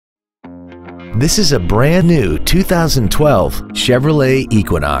This is a brand new 2012 Chevrolet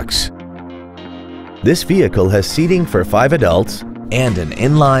Equinox. This vehicle has seating for 5 adults and an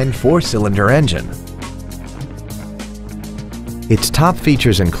inline 4-cylinder engine. Its top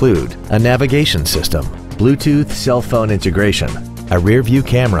features include a navigation system, Bluetooth cell phone integration, a rear-view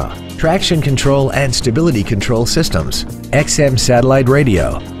camera, traction control and stability control systems, XM satellite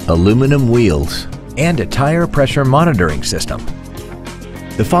radio, aluminum wheels, and a tire pressure monitoring system.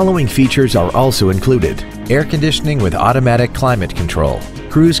 The following features are also included: air conditioning with automatic climate control,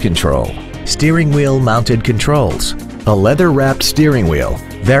 cruise control, steering wheel mounted controls, a leather-wrapped steering wheel,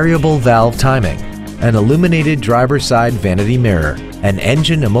 variable valve timing, an illuminated driver's side vanity mirror, an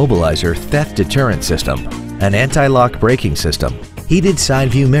engine immobilizer theft deterrent system, an anti-lock braking system, heated side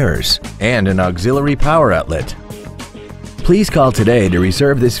view mirrors, and an auxiliary power outlet. Please call today to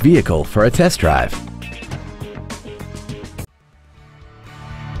reserve this vehicle for a test drive.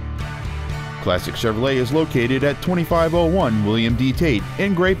 Classic Chevrolet is located at 2501 William D Tate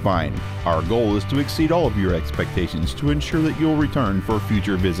in Grapevine. Our goal is to exceed all of your expectations to ensure that you'll return for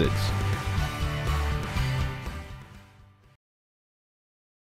future visits.